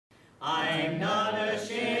I'm not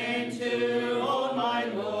ashamed to own my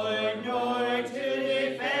Lord, nor to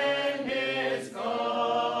defend his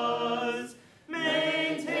cause.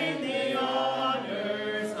 Maintain the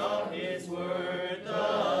honors of his word,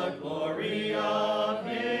 the glory of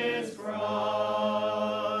his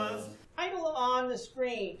cross. Title on the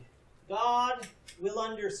screen, God Will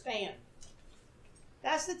Understand.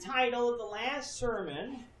 That's the title of the last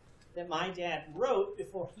sermon that my dad wrote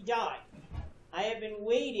before he died. I have been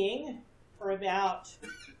waiting for about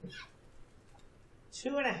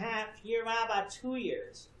 2.5 years, well, about 2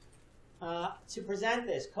 years, to present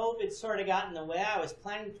this. COVID sort of got in the way. I was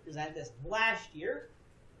planning to present this last year,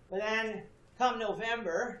 but then come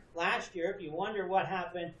November last year, if you wonder what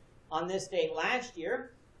happened on this date last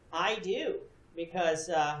year, I do, because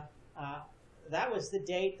that was the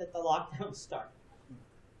date that the lockdown started.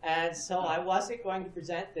 And so I wasn't going to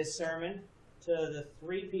present this sermon to the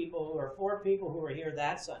 4 people who were here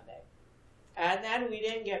that Sunday. And then we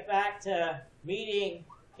didn't get back to meeting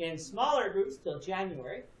in smaller groups till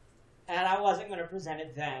January, and I wasn't going to present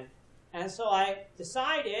it then. And so I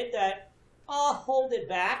decided that I'll hold it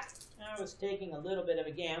back. I was taking a little bit of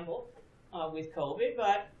a gamble with COVID,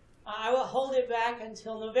 but I will hold it back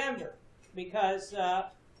until November, because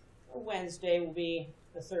Wednesday will be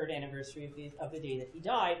the 3rd anniversary of the day that he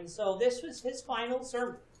died. And so this was his final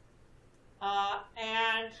sermon.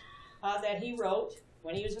 That he wrote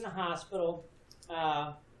when he was in the hospital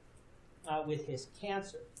with his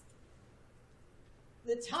cancer.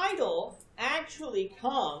 The title actually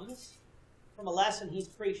comes from a lesson he's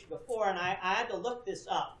preached before, and I had to look this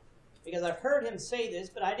up because I've heard him say this,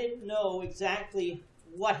 but I didn't know exactly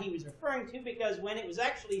what he was referring to, because when it was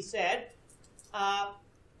actually said, I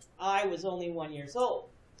was only 1 year old.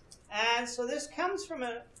 And so this comes from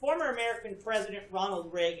a former American President,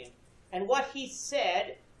 Ronald Reagan, and what he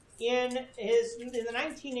said in the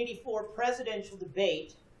 1984 presidential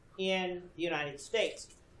debate in the United States.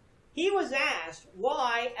 He was asked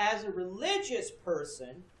why, as a religious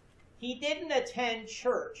person, he didn't attend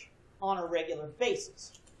church on a regular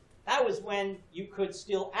basis. That was when you could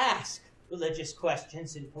still ask religious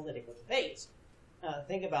questions in political debates.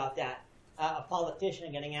 Think about that. A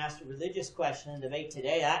politician getting asked a religious question in a debate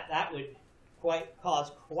today, that would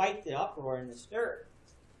cause quite the uproar and the stir.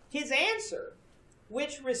 His answer,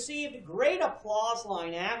 which received great applause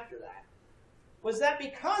line after that, was that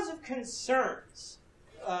because of concerns,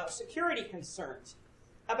 security concerns,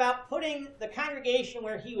 about putting the congregation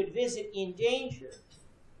where he would visit in danger,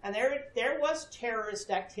 and there was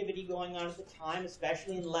terrorist activity going on at the time,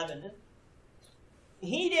 especially in Lebanon,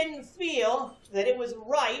 he didn't feel that it was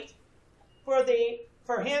right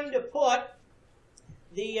for him to put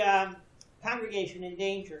the congregation in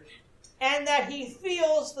danger, and that he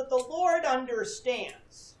feels that the Lord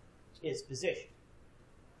understands his position.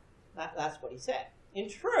 That's what he said. In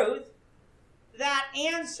truth, that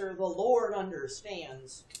answer, the Lord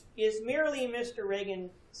understands, is merely Mr.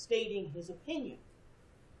 Reagan stating his opinion,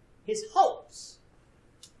 his hopes.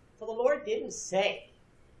 For the Lord didn't say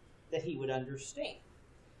that he would understand.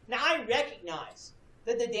 Now, I recognize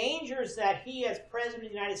that the dangers that he, as President of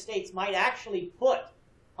the United States, might actually put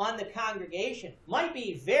on the congregation might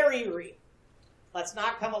be very real. Let's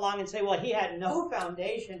not come along and say, well, he had no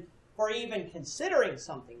foundation for even considering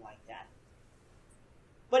something like that.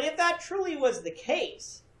 But if that truly was the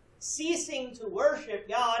case, ceasing to worship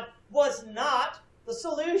God was not the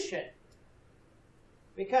solution.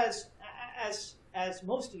 Because, as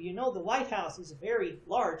most of you know, the White House is a very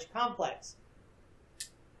large complex. It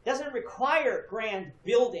doesn't require grand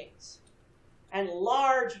buildings and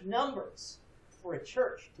large numbers for a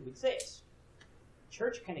church to exist. A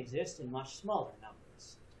church can exist in much smaller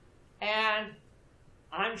numbers. And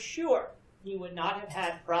I'm sure he would not have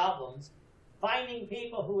had problems finding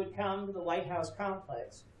people who would come to the White House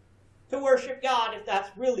complex to worship God if that's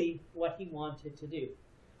really what he wanted to do.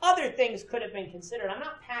 Other things could have been considered. I'm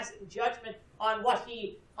not passing judgment on what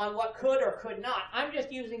could or could not. I'm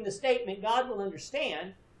just using the statement, God will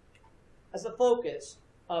understand, as the focus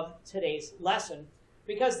of today's lesson.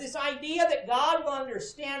 Because this idea that God will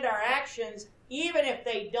understand our actions, even if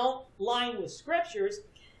they don't line with Scriptures,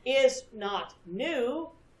 is not new,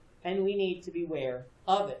 and we need to beware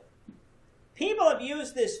of it. People have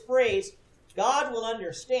used this phrase, God will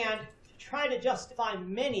understand, to try to justify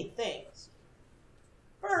many things.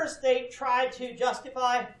 First, they try to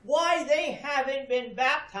justify why they haven't been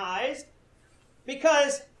baptized,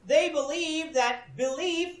 because they believe that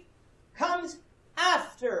belief comes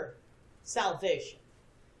after salvation.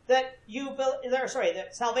 That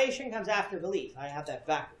salvation comes after belief. I have that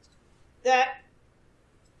backwards. That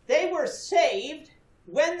they were saved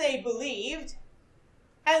when they believed,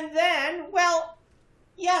 And then, well,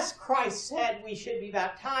 yes, Christ said we should be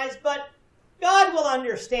baptized, but God will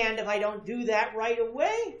understand if I don't do that right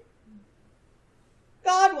away.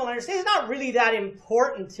 God will understand. It's not really that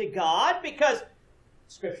important to God because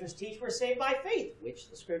Scriptures teach we're saved by faith, which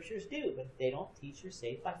the Scriptures do, but they don't teach you're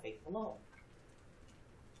saved by faith alone.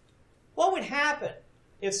 What would happen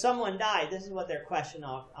if someone died? This is what their question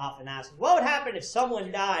often asks. What would happen if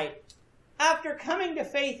someone died after coming to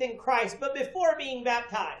faith in Christ, but before being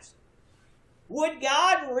baptized? Would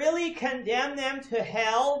God really condemn them to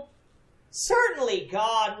hell? Certainly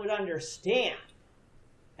God would understand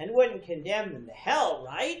and wouldn't condemn them to hell,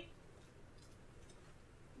 right?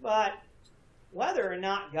 But whether or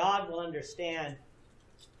not God will understand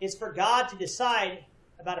is for God to decide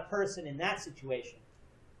about a person in that situation.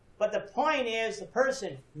 But the point is, the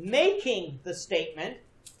person making the statement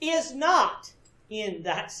is not in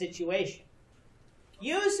that situation.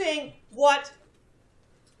 Using what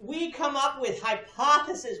we come up with,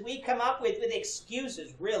 hypotheses, we come up with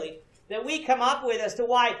excuses, really, that we come up with as to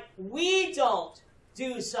why we don't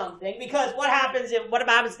do something. Because what happens if, what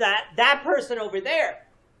about that person over there?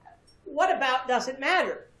 What about doesn't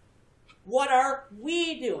matter? What are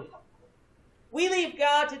we doing? We leave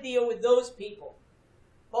God to deal with those people.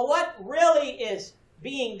 But what really is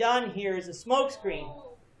being done here is a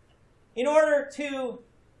smokescreen in order to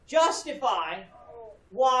justify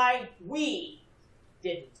why we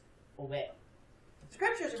didn't obey.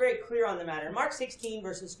 Scriptures are very clear on the matter. In Mark 16,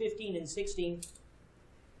 verses 15 and 16,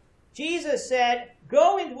 Jesus said,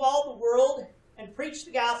 "Go into all the world and preach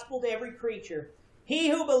the gospel to every creature. He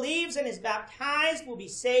who believes and is baptized will be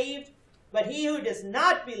saved, but he who does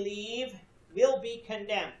not believe will be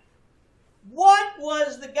condemned." What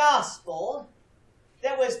was the gospel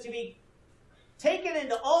that was to be taken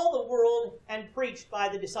into all the world and preached by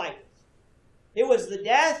the disciples? It was the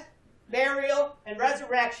death, burial, and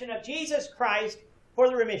resurrection of Jesus Christ for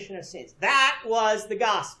the remission of sins. That was the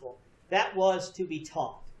gospel that was to be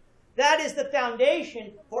taught. That is the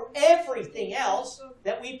foundation for everything else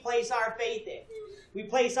that we place our faith in. We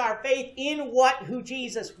place our faith in who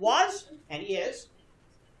Jesus was and is,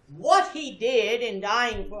 what he did in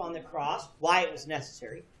dying on the cross, why it was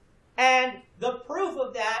necessary, and the proof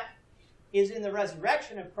of that is in the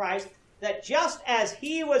resurrection of Christ, that just as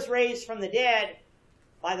he was raised from the dead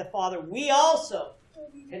by the Father, we also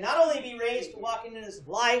can not only be raised to walk into this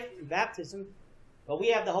life through baptism, but we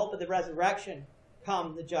have the hope of the resurrection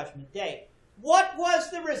come the judgment day. What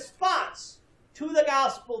was the response to the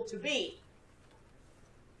gospel to be?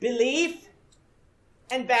 Belief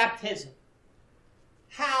and baptism.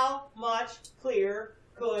 How much clearer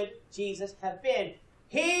could Jesus have been?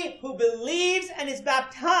 He who believes and is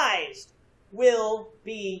baptized will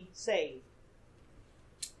be saved.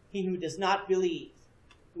 He who does not believe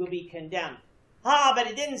will be condemned. But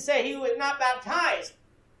it didn't say he who is not baptized.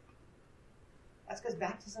 That's because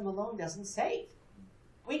baptism alone doesn't save.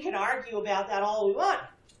 We can argue about that all we want.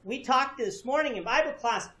 We talked this morning in Bible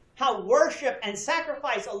class how worship and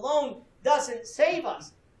sacrifice alone doesn't save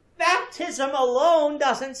us. Baptism alone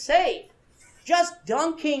doesn't save. Just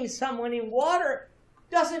dunking someone in water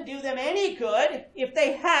doesn't do them any good if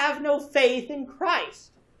they have no faith in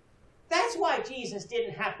Christ. That's why Jesus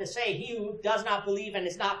didn't have to say, "He who does not believe and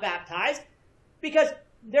is not baptized," because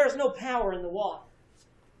there's no power in the water.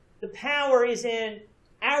 The power is in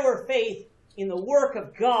our faith in the work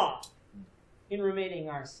of God in remitting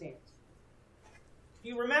our sins.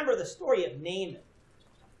 You remember the story of Naaman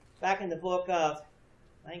back in the book of,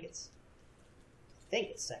 I think it's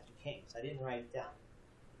 2 Kings. I didn't write it down.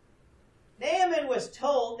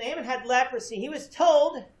 Naaman had leprosy. He was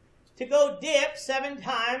told to go dip 7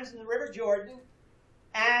 times in the River Jordan,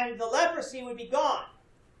 and the leprosy would be gone.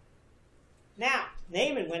 Now,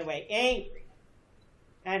 Naaman went away angry,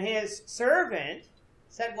 and his servant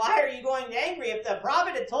said, "Why are you going angry? If the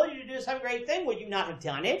prophet had told you to do some great thing, would you not have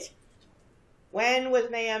done it?" When was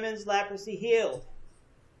Naaman's leprosy healed?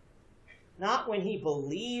 Not when he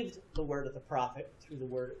believed the word of the prophet through the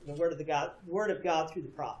word of God through the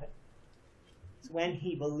prophet. It's when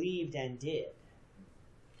he believed and did.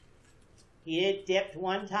 He dipped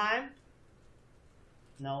 1 time.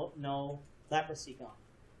 No leprosy gone.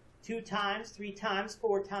 2 times, 3 times,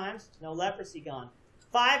 4 times, no leprosy gone.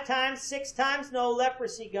 5 times, 6 times, no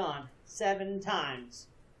leprosy gone. 7 times,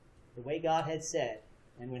 the way God had said.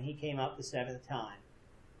 And when he came up the 7th time,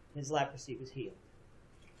 his leprosy was healed.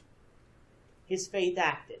 His faith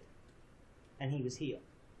acted, and he was healed.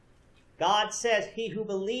 God says he who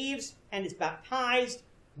believes and is baptized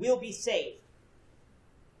will be saved.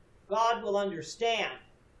 God will understand,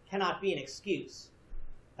 cannot be an excuse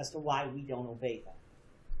as to why we don't obey that.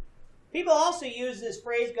 People also use this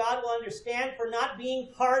phrase, God will understand, for not being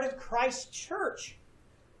part of Christ's church.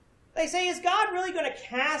 They say, is God really going to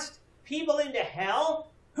cast people into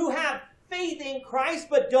hell who have faith in Christ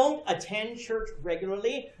but don't attend church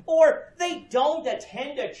regularly? Or they don't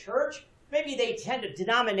attend a church? Maybe they attend a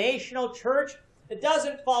denominational church that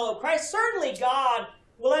doesn't follow Christ. Certainly God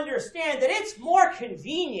will understand that it's more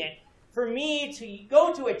convenient for me to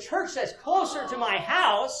go to a church that's closer to my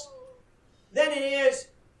house than it is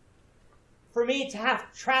for me to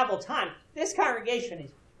have travel time. This congregation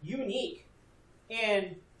is unique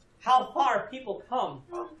in how far people come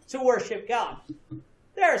to worship God.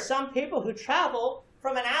 There are some people who travel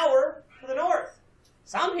from an hour to the north.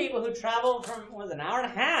 Some people who travel from an hour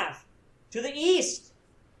and a half to the east.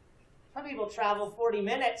 Some people travel 40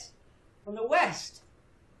 minutes from the west.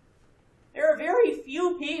 There are very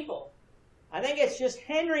few people, I think it's just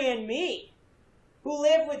Henry and me, who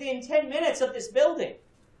live within 10 minutes of this building.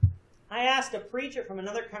 I asked a preacher from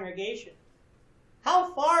another congregation,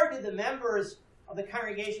 how far do the members of the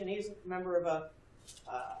congregation, he's a member of a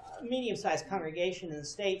medium-sized congregation in the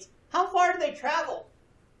States, how far do they travel?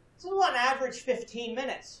 So on average 15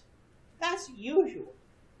 minutes. That's usual,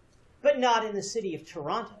 but not in the city of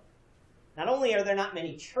Toronto. Not only are there not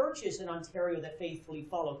many churches in Ontario that faithfully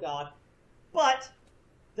follow God, but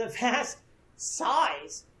the vast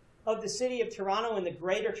size of the city of Toronto and the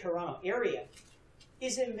greater Toronto area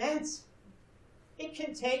is immense. It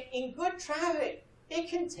can take, in good traffic, it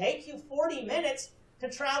can take you 40 minutes to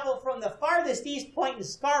travel from the farthest east point in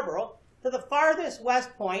Scarborough to the farthest west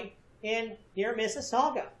point near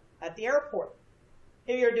Mississauga at the airport,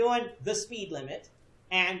 if you're doing the speed limit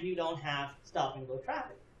and you don't have stop-and-go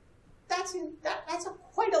traffic. That's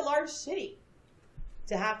quite a large city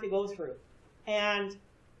to have to go through. And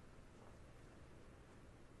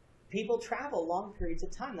people travel long periods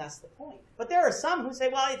of time. That's the point. But there are some who say,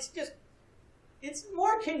 well, it's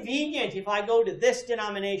more convenient if I go to this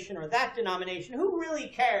denomination or that denomination. Who really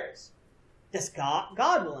cares?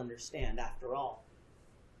 God will understand after all.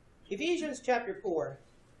 Ephesians chapter 4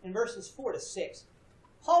 and verses 4 to 6.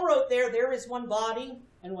 Paul wrote there is one body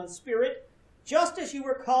and one spirit, just as you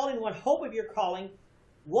were called in one hope of your calling,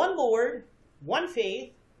 one Lord, one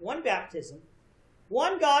faith, one baptism,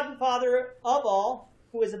 one God and Father of all,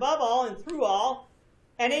 who is above all and through all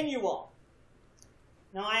and in you all.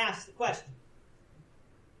 Now I ask the question,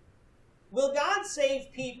 will God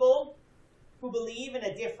save people who believe in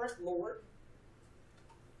a different Lord?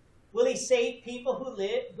 Will he save people who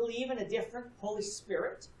believe in a different Holy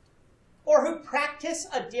Spirit? Or who practice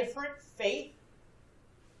a different faith?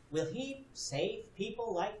 Will he save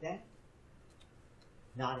people like that?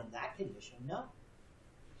 Not in that condition, no.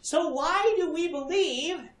 So why do we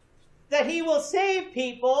believe that he will save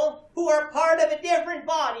people who are part of a different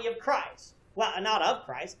body of Christ? Well, not of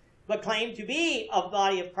Christ, but claim to be of the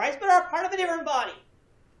body of Christ, but are part of a different body.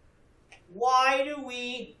 Why do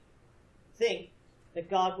we think that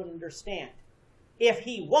God would understand if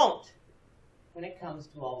he won't when it comes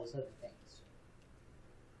to all those other things?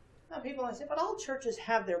 Now people might say, but all churches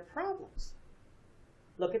have their problems.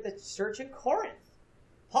 Look at the church in Corinth.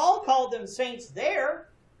 Paul called them saints there.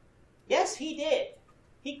 Yes, he did.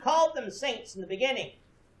 He called them saints in the beginning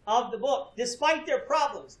of the book, despite their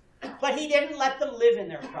problems. But he didn't let them live in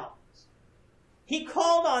their problems. He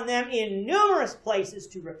called on them in numerous places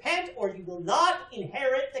to repent, or you will not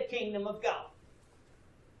inherit the kingdom of God.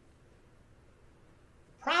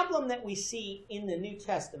 The problem that we see in the New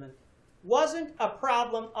Testament wasn't a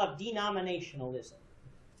problem of denominationalism,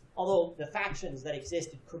 although the factions that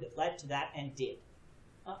existed could have led to that and did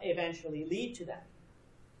eventually lead to that.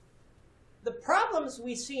 The problems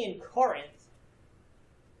we see in Corinth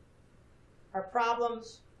are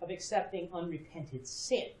problems of accepting unrepented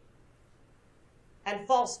sin and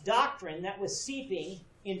false doctrine that was seeping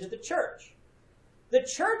into the church. The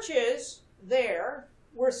churches there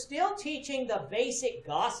were still teaching the basic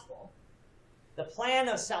gospel, the plan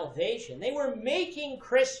of salvation. They were making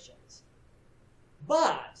Christians,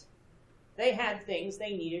 but they had things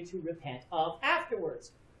they needed to repent of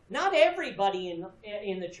afterwards. Not everybody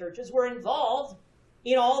in the churches were involved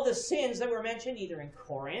in all the sins that were mentioned either in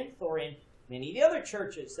Corinth or in many of the other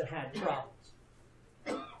churches that had problems.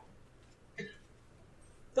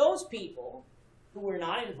 Those people who were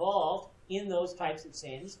not involved in those types of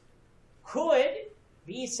sins could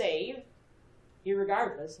be saved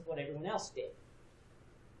irregardless of what everyone else did,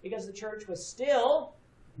 because the church was still,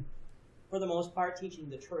 for the most part, teaching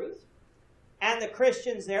the truth. And the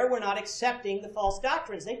Christians there were not accepting the false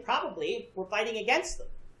doctrines. They probably were fighting against them,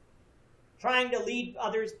 trying to lead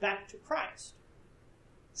others back to Christ.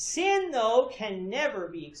 Sin, though, can never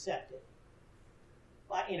be accepted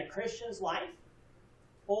in a Christian's life,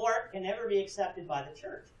 or can never be accepted by the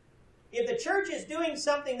church. If the church is doing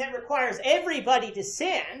something that requires everybody to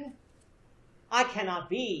sin, I cannot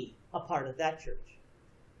be a part of that church.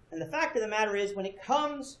 And the fact of the matter is, when it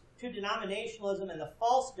comes to denominationalism and the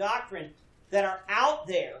false doctrine that are out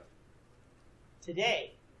there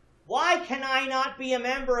today, why can I not be a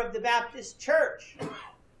member of the Baptist church?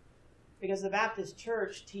 Because the Baptist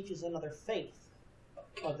church teaches another faith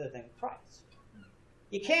other than Christ.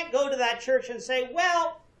 You can't go to that church and say,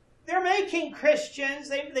 well, they're making Christians.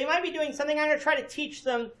 They might be doing something. I'm going to try to teach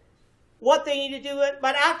them what they need to do.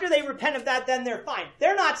 But after they repent of that, then they're fine.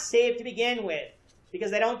 They're not saved to begin with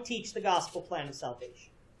because they don't teach the gospel plan of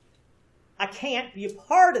salvation. I can't be a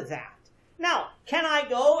part of that. Now, can I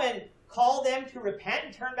go and call them to repent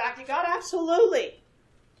and turn back to God? Absolutely.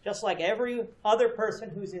 Just like every other person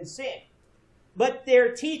who's in sin. But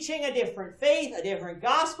they're teaching a different faith, a different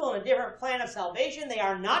gospel, and a different plan of salvation. They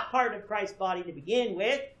are not part of Christ's body to begin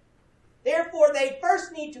with. Therefore, they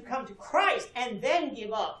first need to come to Christ and then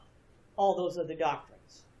give up all those other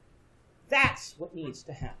doctrines. That's what needs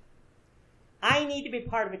to happen. I need to be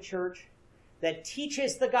part of a church that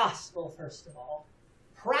teaches the gospel, first of all,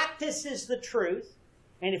 practices the truth,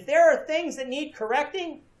 and if there are things that need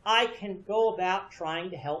correcting, I can go about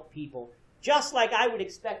trying to help people, just like I would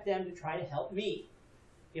expect them to try to help me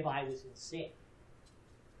if I was in sin.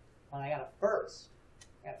 But I got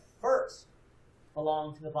to first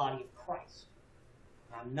belong to the body of Christ.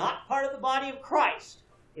 I'm not part of the body of Christ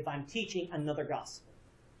if I'm teaching another gospel.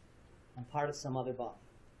 I'm part of some other body.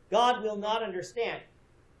 God will not understand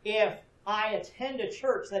if I attend a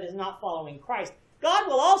church that is not following Christ. God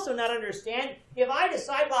will also not understand if I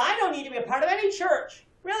decide, well, I don't need to be a part of any church.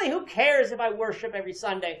 Really, who cares if I worship every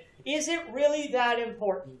Sunday? Is it really that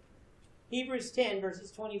important? Hebrews 10,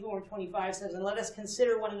 verses 24 and 25 says, and let us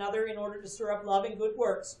consider one another in order to stir up love and good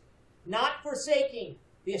works, not forsaking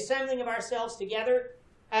the assembling of ourselves together,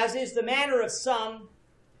 as is the manner of some,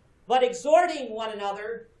 but exhorting one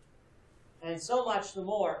another, and so much the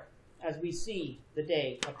more as we see the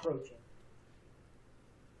day approaching.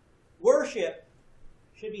 Worship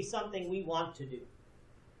should be something we want to do,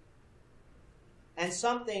 and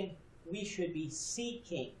something we should be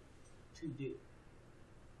seeking to do.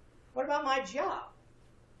 What about my job?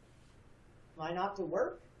 Am I not to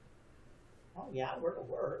work? Oh yeah, we're to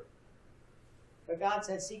work. But God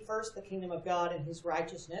said, seek first the kingdom of God and his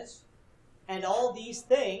righteousness, and all these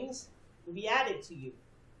things will be added to you.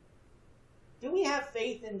 Do we have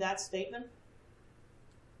faith in that statement?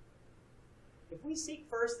 If we seek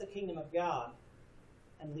first the kingdom of God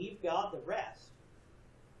and leave God the rest,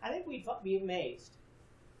 I think we'd be amazed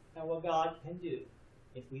at what God can do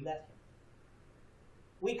if we let him.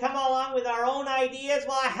 We come along with our own ideas.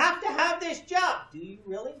 Well, I have to have this job. Do you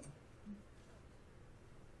really?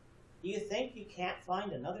 Do you think you can't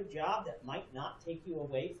find another job that might not take you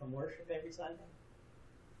away from worship every Sunday?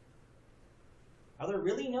 Are there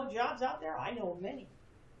really no jobs out there? I know of many.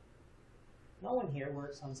 No one here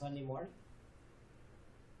works on Sunday morning.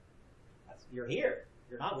 You're here.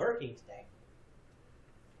 You're not working today.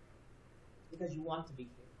 Because you want to be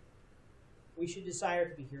here. We should desire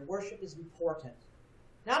to be here. Worship is important.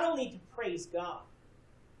 Not only to praise God,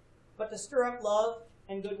 but to stir up love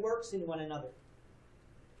and good works in one another.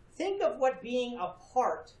 Think of what being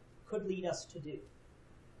apart could lead us to do. It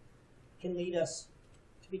can lead us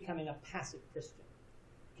to becoming a passive Christian.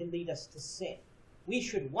 It can lead us to sin. We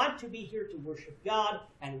should want to be here to worship God,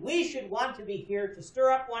 and we should want to be here to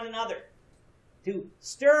stir up one another. To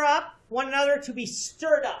stir up one another, to be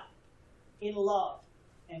stirred up in love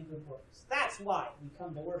and good works. That's why we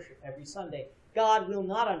come to worship every Sunday. God will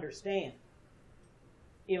not understand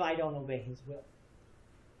if I don't obey his will.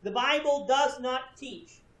 The Bible does not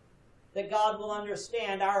teach that God will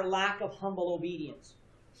understand our lack of humble obedience.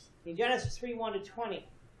 In Genesis 3:1-20,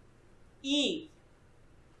 Eve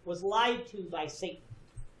was lied to by Satan.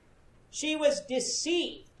 She was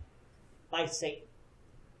deceived by Satan,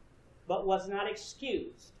 but was not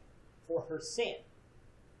excused for her sin,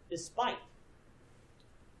 despite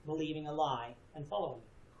believing a lie and following it.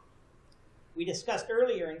 We discussed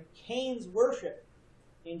earlier in Cain's worship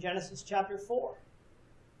in Genesis chapter 4.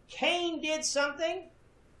 Cain did something,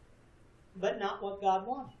 but not what God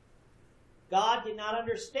wanted. God did not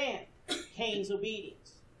understand Cain's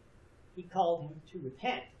obedience. He called him to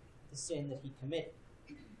repent of the sin that he committed.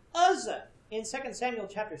 Uzzah, in 2 Samuel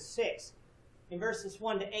chapter 6, in verses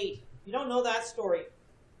 1-8, if you don't know that story,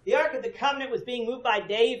 the Ark of the Covenant was being moved by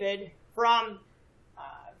David from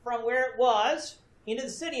where it was into the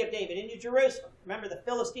city of David, into Jerusalem. Remember, the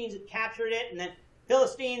Philistines had captured it, and then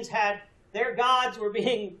Philistines had their gods were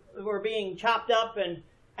being chopped up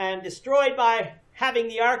and destroyed by having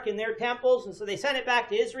the ark in their temples, and so they sent it back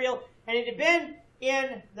to Israel, and it had been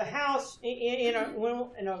in the house in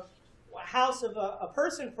a house of a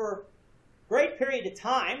person for a great period of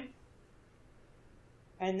time,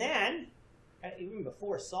 and then even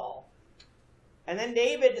before Saul, and then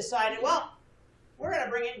David decided, well, we're going to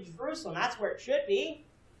bring it to Jerusalem. That's where it should be.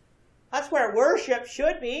 That's where worship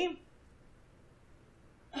should be.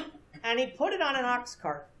 And he put it on an ox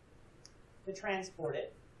cart to transport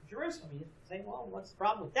it to Jerusalem. You say, well, what's the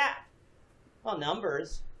problem with that? Well,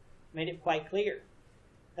 Numbers made it quite clear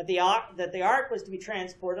that the ark was to be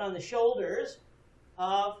transported on the shoulders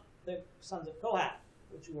of the sons of Kohath,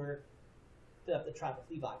 which were of the tribe of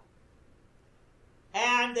Levi.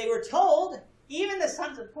 And they were told, even the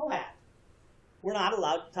sons of Kohath were not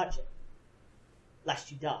allowed to touch it,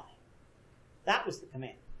 lest you die. That was the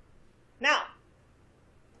command. Now,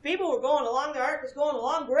 people were going along, the ark was going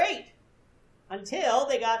along great, until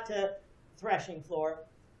they got to the threshing floor,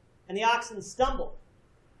 and the oxen stumbled.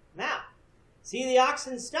 Now, see, the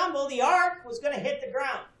oxen stumbled, the ark was going to hit the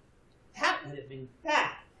ground. That would have been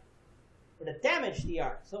bad. It would have damaged the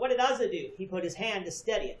ark. So what did Uzzah do? He put his hand to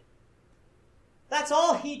steady it. That's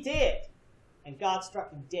all he did. And God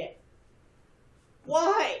struck him dead.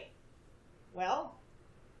 Why? Well,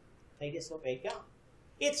 they disobeyed God.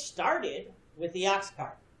 It started with the ox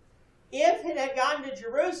cart. If it had gone to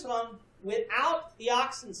Jerusalem without the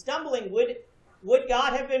oxen stumbling, would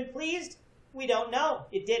God have been pleased? We don't know.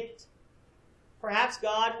 It didn't. Perhaps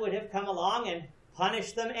God would have come along and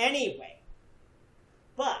punished them anyway.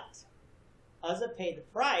 But Uzzah paid the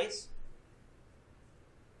price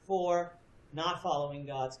for not following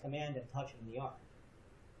God's command and touching the ark.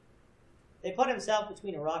 They put himself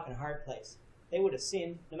between a rock and a hard place. They would have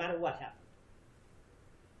sinned no matter what happened.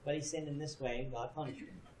 But he sinned in this way, and God punished him.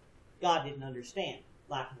 God didn't understand.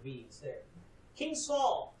 Lack of obedience there. King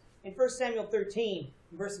Saul, in 1 Samuel 13,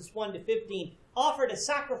 verses 1 to 15, offered a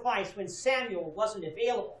sacrifice when Samuel wasn't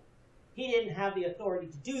available. He didn't have the authority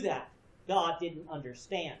to do that. God didn't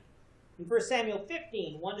understand. In 1 Samuel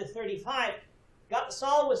 15, 1 to 35,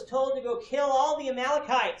 Saul was told to go kill all the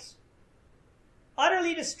Amalekites.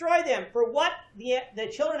 Utterly destroy them for what the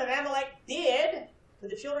children of Amalek did to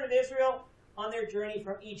the children of Israel on their journey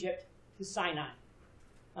from Egypt to Sinai.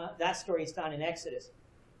 That story is found in Exodus.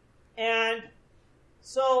 And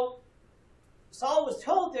so Saul was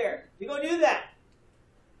told there to go do that.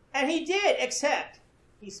 And he did, except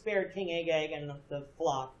he spared King Agag and the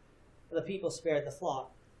flock. The people spared the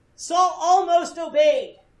flock. Saul almost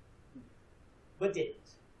obeyed, but didn't.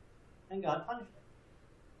 And God punished him.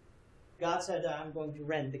 God said, I'm going to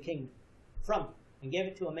rend the kingdom from you and give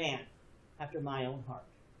it to a man after my own heart.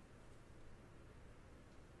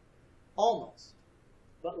 Almost,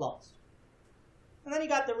 but lost. And then you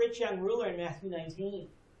got the rich young ruler in Matthew 19,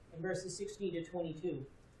 in verses 16 to 22.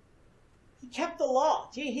 He kept the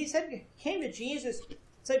law. He came to Jesus,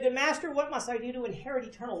 said, Good Master, what must I do to inherit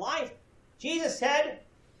eternal life? Jesus said,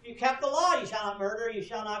 You kept the law. You shall not murder. You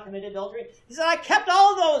shall not commit adultery. He said, I kept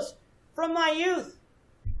all those from my youth.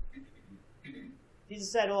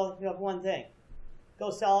 Jesus said, well, you have one thing. Go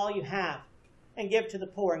sell all you have and give to the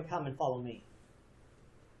poor and come and follow me.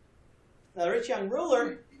 Now, the rich young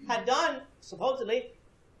ruler had done, supposedly,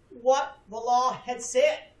 what the law had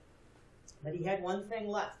said. But he had one thing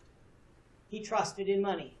left. He trusted in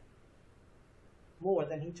money more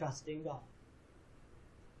than he trusted in God.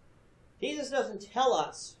 Jesus doesn't tell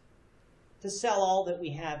us to sell all that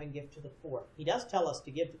we have and give to the poor. He does tell us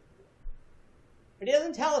to give to the poor. But he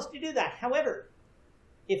doesn't tell us to do that. However,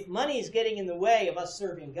 if money is getting in the way of us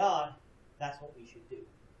serving God, that's what we should do.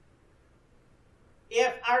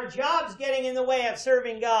 If our job's getting in the way of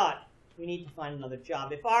serving God, we need to find another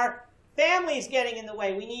job. If our family's getting in the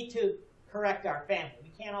way, we need to correct our family.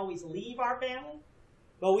 We can't always leave our family,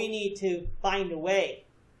 but we need to find a way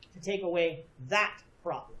to take away that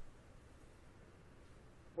problem.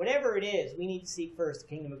 Whatever it is, we need to seek first the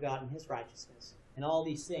kingdom of God and his righteousness, and all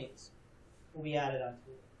these things will be added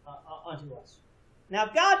unto us. Now,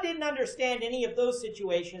 if God didn't understand any of those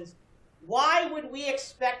situations, why would we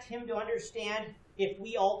expect him to understand if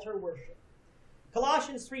we alter worship?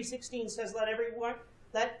 Colossians 3:16 says,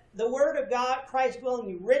 Let the word of God, Christ dwell in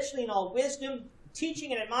you richly in all wisdom,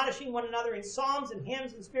 teaching and admonishing one another in psalms and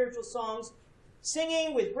hymns and spiritual songs,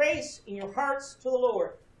 singing with grace in your hearts to the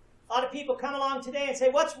Lord. A lot of people come along today and say,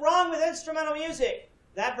 what's wrong with instrumental music?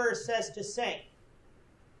 That verse says to sing.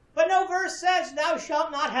 But no verse says, thou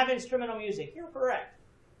shalt not have instrumental music. You're correct.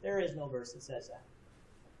 There is no verse that says that.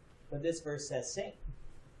 But this verse says sing.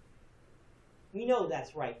 We know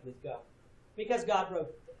that's right with God, because God wrote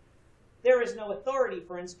it. there is no authority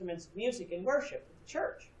for instruments of music in worship at the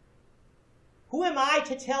church. Who am I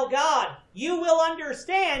to tell God, you will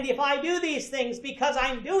understand if I do these things because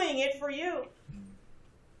I'm doing it for you?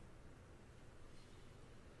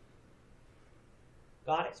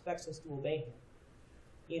 God expects us to obey him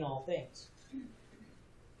in all things.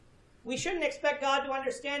 We shouldn't expect God to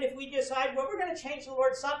understand if we decide, well, we're going to change the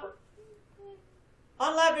Lord's Supper.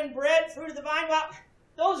 Unleavened bread, fruit of the vine, well,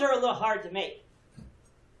 those are a little hard to make.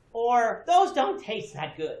 Or, those don't taste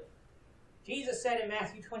that good. Jesus said in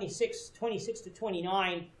Matthew 26 to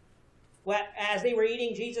 29, as they were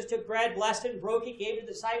eating, Jesus took bread, blessed it, and broke it, gave it to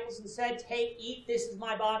the disciples, and said, take, eat, this is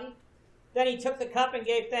my body. Then he took the cup and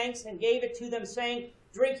gave thanks, and gave it to them, saying,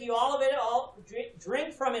 drink you all of it,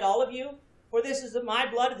 drink from it, all of you, for this is my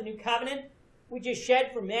blood of the new covenant, which is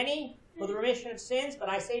shed for many for the remission of sins. But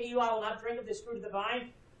I say to you, I will not drink of this fruit of the vine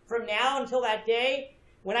from now until that day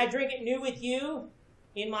when I drink it new with you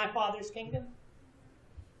in my Father's kingdom.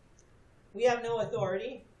 We have no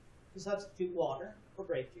authority to substitute water for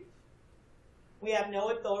grape juice. We have no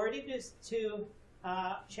authority to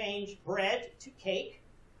change bread to cake,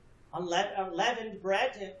 unleavened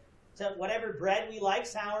bread to whatever bread we like.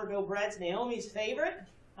 Sourdough bread's Naomi's favorite.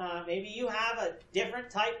 Maybe you have a different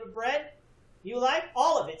type of bread you like.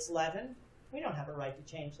 All of it's leavened. We don't have a right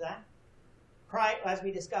to change that. As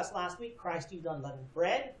we discussed last week, Christ used unleavened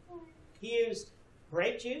bread. He used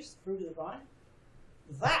grape juice, fruit of the vine.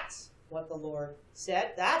 That's what the Lord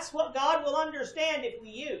said. That's what God will understand if we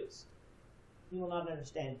use. He will not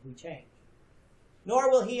understand if we change. Nor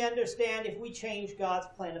will he understand if we change God's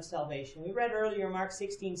plan of salvation. We read earlier in Mark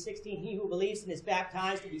 16:16, he who believes and is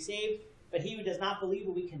baptized will be saved, but he who does not believe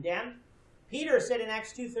will be condemned. Peter said in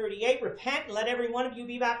Acts 2:38, repent and let every one of you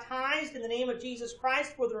be baptized in the name of Jesus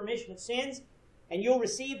Christ for the remission of sins, and you'll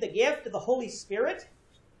receive the gift of the Holy Spirit.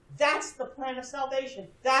 That's the plan of salvation.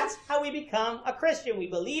 That's how we become a Christian. We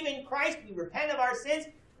believe in Christ, we repent of our sins,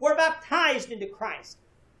 we're baptized into Christ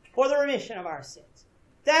for the remission of our sins.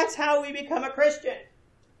 That's how we become a Christian.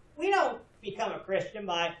 We don't become a Christian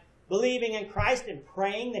by believing in Christ and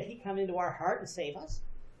praying that he come into our heart and save us.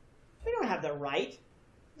 We don't have the right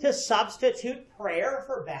to substitute prayer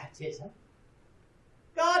for baptism.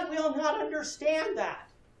 God will not understand that,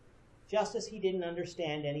 just as he didn't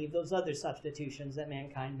understand any of those other substitutions that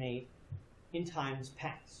mankind made in times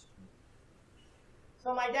past.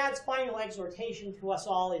 So my dad's final exhortation to us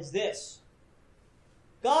all is this: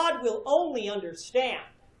 God will only understand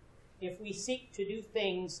if we seek to do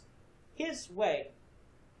things his way.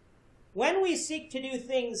 When we seek to do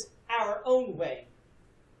things our own way,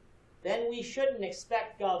 then we shouldn't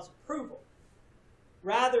expect God's approval.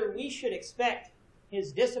 Rather, we should expect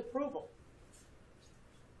his disapproval.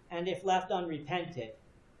 And if left unrepented,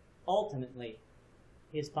 ultimately,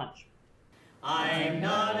 his punishment. I'm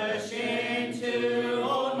not ashamed to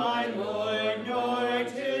own my Lord, nor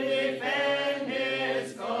to defend